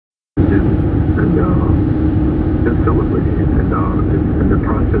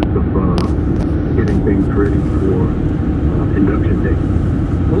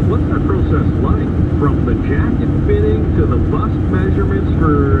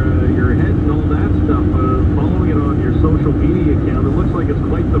social media account. It looks like it's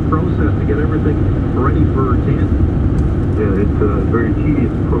quite the process to get everything ready for Canton. Yeah, it's a very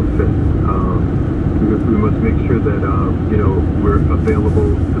tedious process because we must make sure that you know, we're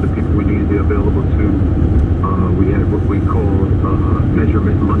available to the people we need to be available to. We had what we called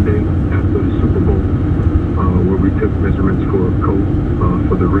Measurement Monday after the Super Bowl, where we took measurements for a coat,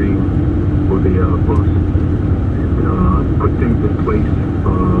 for the ring, for the bus, and put things in place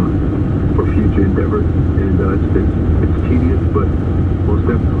for future endeavors. And it's tedious, but most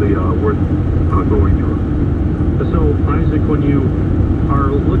definitely worth going through. So, Isaac, when you are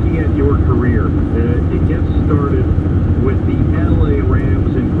looking at your career, it gets started with the LA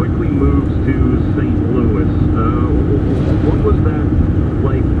Rams and quickly moves to St. Louis. What was that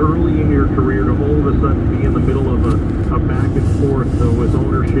like early in your career to all of a sudden be in the middle of a back and forth with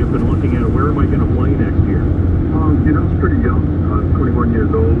ownership and looking at where am I going to play next year? You know, I was pretty young. I was 21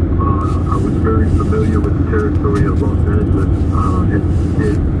 years old. I was very familiar with the territory of Los Angeles and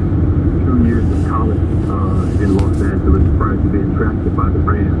did 2 years of college in Los Angeles prior to being drafted by the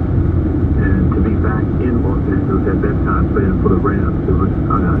Rams. And to be back in Los Angeles at that time playing for the Rams, it was,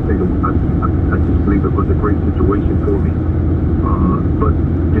 I just believe it was a great situation for me. But,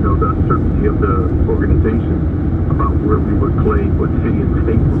 you know, the uncertainty of the organization about where we would play, what city and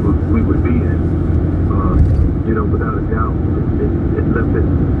state we would be in, you know, without a doubt, it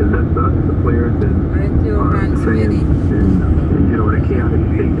left us, the players and fans